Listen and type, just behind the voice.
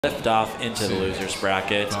lift off into the loser's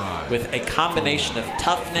bracket with a combination of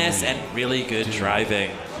toughness and really good driving.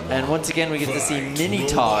 And once again, we get to see Mini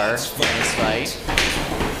Tar in this fight.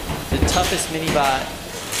 The toughest mini bot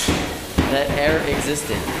that ever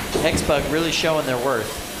existed. Hexbug really showing their worth.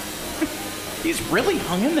 He's really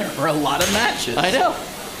hung in there for a lot of matches. I know.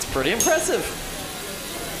 It's pretty impressive.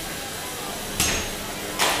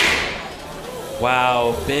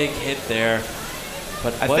 Wow, big hit there.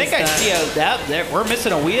 But I think I see we're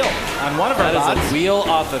missing a wheel on one of our bots. That is a wheel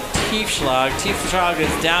off of Tiefschlag. Tiefschlag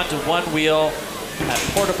is down to one wheel. That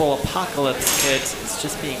portable apocalypse kit is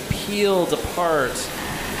just being peeled apart.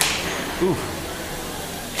 Ooh.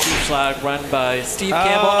 Tiefschlag run by Steve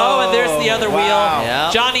Campbell. Oh, and there's the other wheel.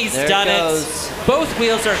 Yep, Johnny's done it. Both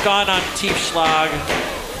wheels are gone on Tiefschlag.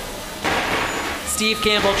 Steve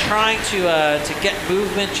Campbell trying to get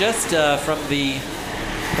movement just from the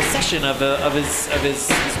possession of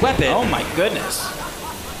his weapon. Oh my goodness.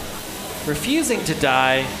 Refusing to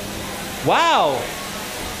die. Wow.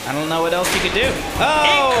 I don't know what else you could do.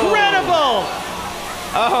 Oh! Incredible!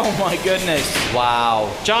 Oh my goodness.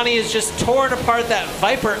 Wow. Johnny has just torn apart that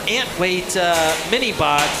Viper ant weight mini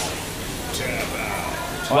bot.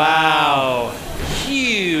 Wow.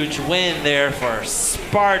 Huge win there for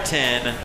Spartan.